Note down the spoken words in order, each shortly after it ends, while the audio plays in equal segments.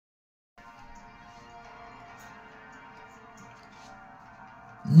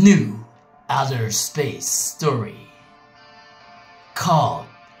new outer space story called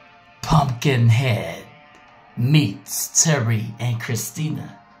Pumpkinhead meets Terry and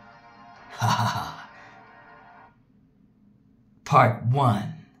Christina. Ha ha ha. Part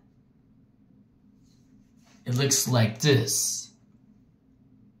 1. It looks like this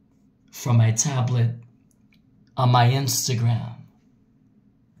from my tablet on my Instagram.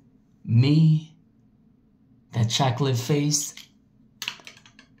 Me, that chocolate face,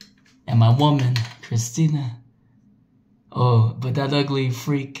 and my woman, Christina. Oh, but that ugly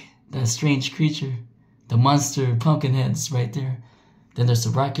freak, that strange creature, the monster Pumpkinhead's right there. Then there's the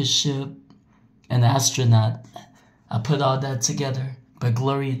rocket ship and the astronaut. I put all that together, but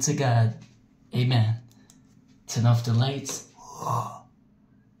glory to God. Amen. Turn off the lights. Oh,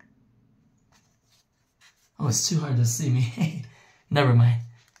 it's too hard to see me. Never mind.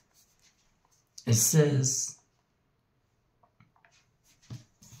 It says,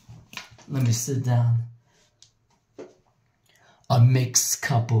 let me sit down. A mixed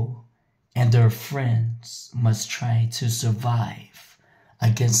couple and their friends must try to survive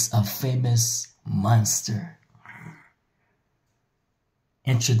against a famous monster.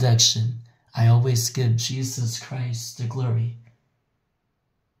 Introduction. I always give Jesus Christ the glory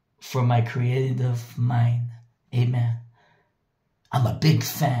for my creative mind. Amen. I'm a big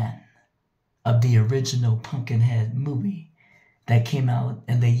fan of the original Pumpkinhead movie that came out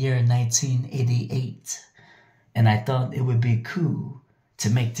in the year 1988. And I thought it would be cool to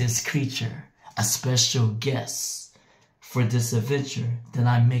make this creature a special guest for this adventure that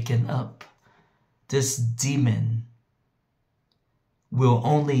I'm making up. This demon will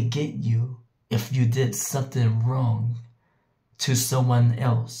only get you if you did something wrong to someone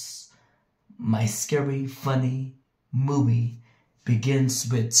else. My scary, funny movie begins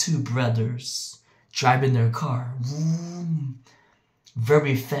with two brothers driving their car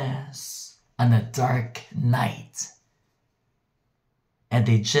very fast on a dark night. And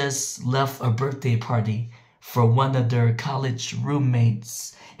they just left a birthday party for one of their college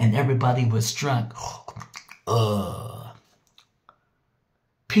roommates, and everybody was drunk.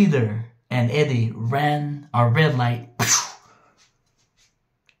 Peter and Eddie ran a red light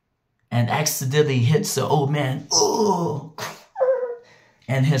and accidentally hits the old man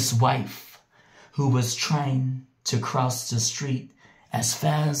and his wife, who was trying to cross the street as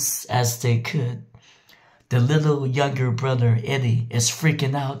fast as they could. The little younger brother, Eddie, is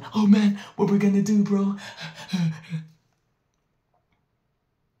freaking out. Oh man, what we gonna do, bro?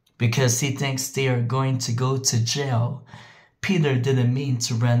 Because he thinks they are going to go to jail. Peter didn't mean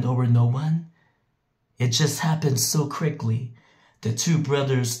to run over no one. It just happened so quickly. The two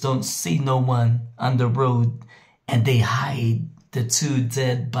brothers don't see no one on the road, and they hide the two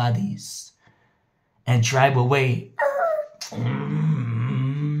dead bodies and drive away.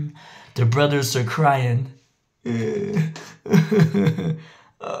 The brothers are crying.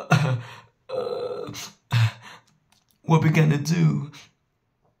 What we gonna do?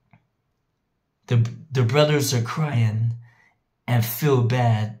 The brothers are crying and feel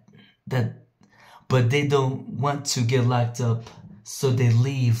bad, but they don't want to get locked up, so they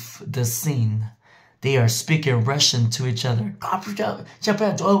leave the scene. They are speaking Russian to each other.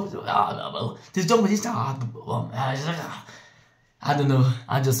 I don't know.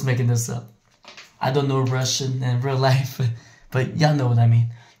 I'm just making this up. I don't know Russian in real life, but y'all know what I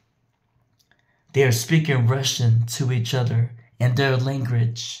mean. They are speaking Russian to each other in their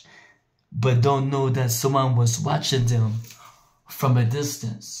language, but don't know that someone was watching them from a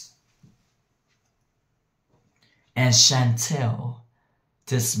distance. And Chantel,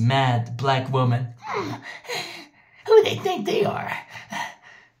 this mad black woman, who they think they are?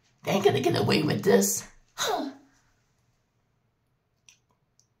 They ain't gonna get away with this.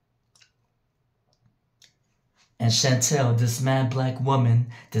 And Chantel, this mad black woman,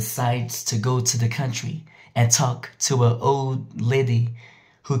 decides to go to the country and talk to an old lady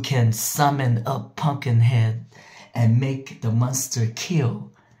who can summon up Pumpkinhead and make the monster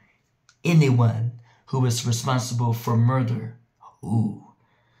kill anyone who is responsible for murder. Ooh.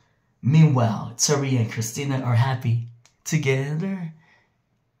 Meanwhile, Terry and Christina are happy together.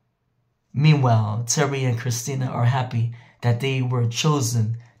 Meanwhile, Terry and Christina are happy that they were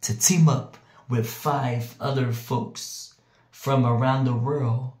chosen to team up with 5 other folks from around the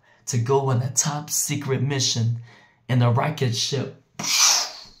world to go on a top secret mission in a rocket ship.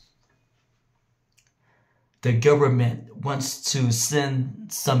 The government wants to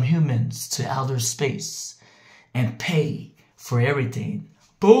send some humans to outer space and pay for everything.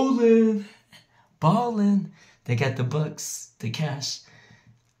 Ballin'. They got the bucks, the cash.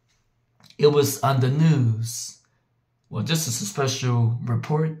 It was on the news Well, this is a special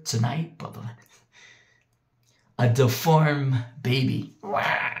report tonight, but a deformed baby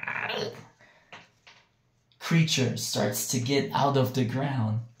creature starts to get out of the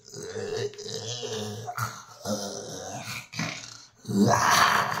ground.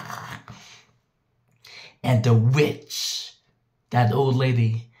 And the witch, that old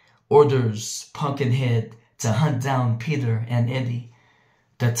lady, orders Pumpkinhead to hunt down Peter and Eddie.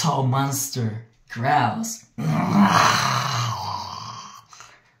 The tall monster growls.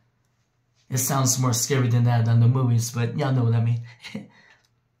 It sounds more scary than that on the movies, but y'all know what I mean.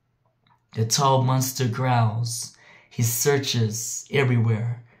 The tall monster growls. He searches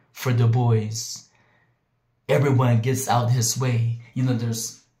everywhere for the boys. Everyone gets out his way. You know,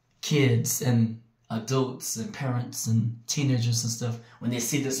 there's kids and adults and parents and teenagers and stuff. When they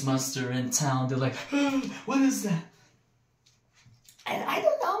see this monster in town, they're like, oh, what is that? I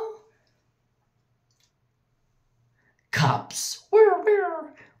don't know. Cops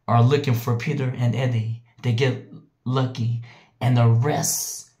are looking for Peter and Eddie. They get lucky and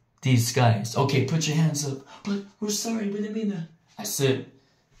arrest these guys. Okay, put your hands up. But we're sorry, we didn't mean that. I said,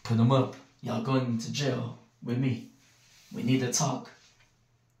 put them up. Y'all going to jail with me. We need to talk.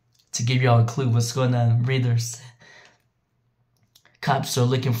 To give y'all a clue what's going on, readers. Cops are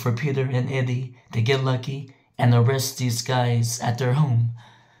looking for Peter and Eddie. They get lucky and arrest these guys at their home.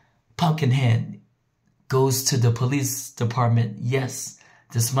 Pumpkinhead goes to the police department. Yes,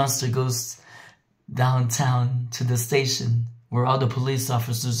 this monster goes downtown to the station where all the police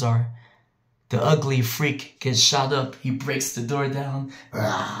officers are. The ugly freak gets shot up. He breaks the door down.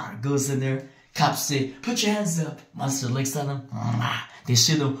 Goes in there. Cops say, put your hands up. Monster looks at him. They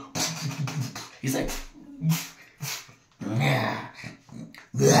shoot him. He's like,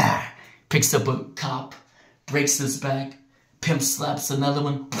 picks up a cop, breaks his back, pimp slaps another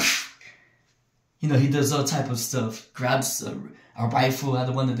one. You know, he does all type of stuff. Grabs a rifle out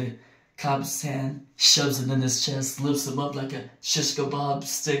of one of the cop's hand, shoves it in his chest, lifts him up like a shish kebab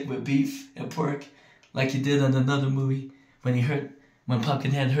stick with beef and pork, like he did in another movie when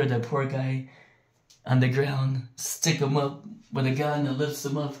Pumpkinhead heard that poor guy on the ground, stick him up with a gun and lifts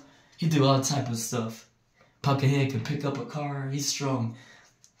him up. He do all type of stuff. Pumpkinhead can pick up a car. He's strong.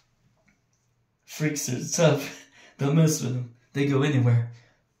 Freaks are tough. Don't mess with him. They go anywhere.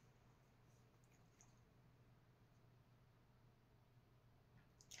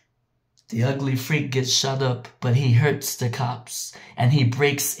 The ugly freak gets shot up, but he hurts the cops, and he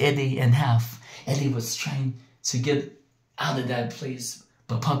breaks Eddie in half. Eddie was trying to get out of that place,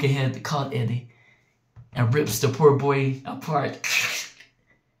 but Pumpkinhead caught Eddie and rips the poor boy apart.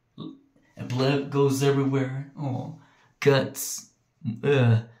 And blood goes everywhere. Oh, guts.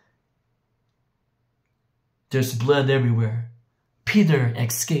 There's blood everywhere. Peter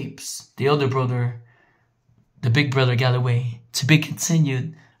escapes. The older brother, the big brother, got away. To be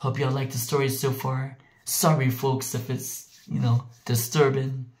continued. Hope y'all like the story so far. Sorry, folks, if it's, you know,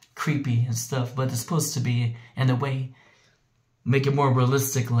 disturbing, creepy and stuff, but it's supposed to be, in a way, make it more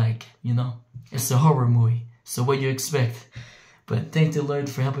realistic, like, you know. It's a horror movie, so what you expect. But thank the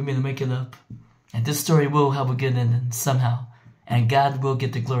Lord for helping me to make it up. And this story will have a good ending somehow. And God will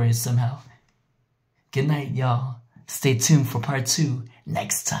get the glory somehow. Good night, y'all. Stay tuned for part 2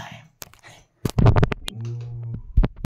 next time.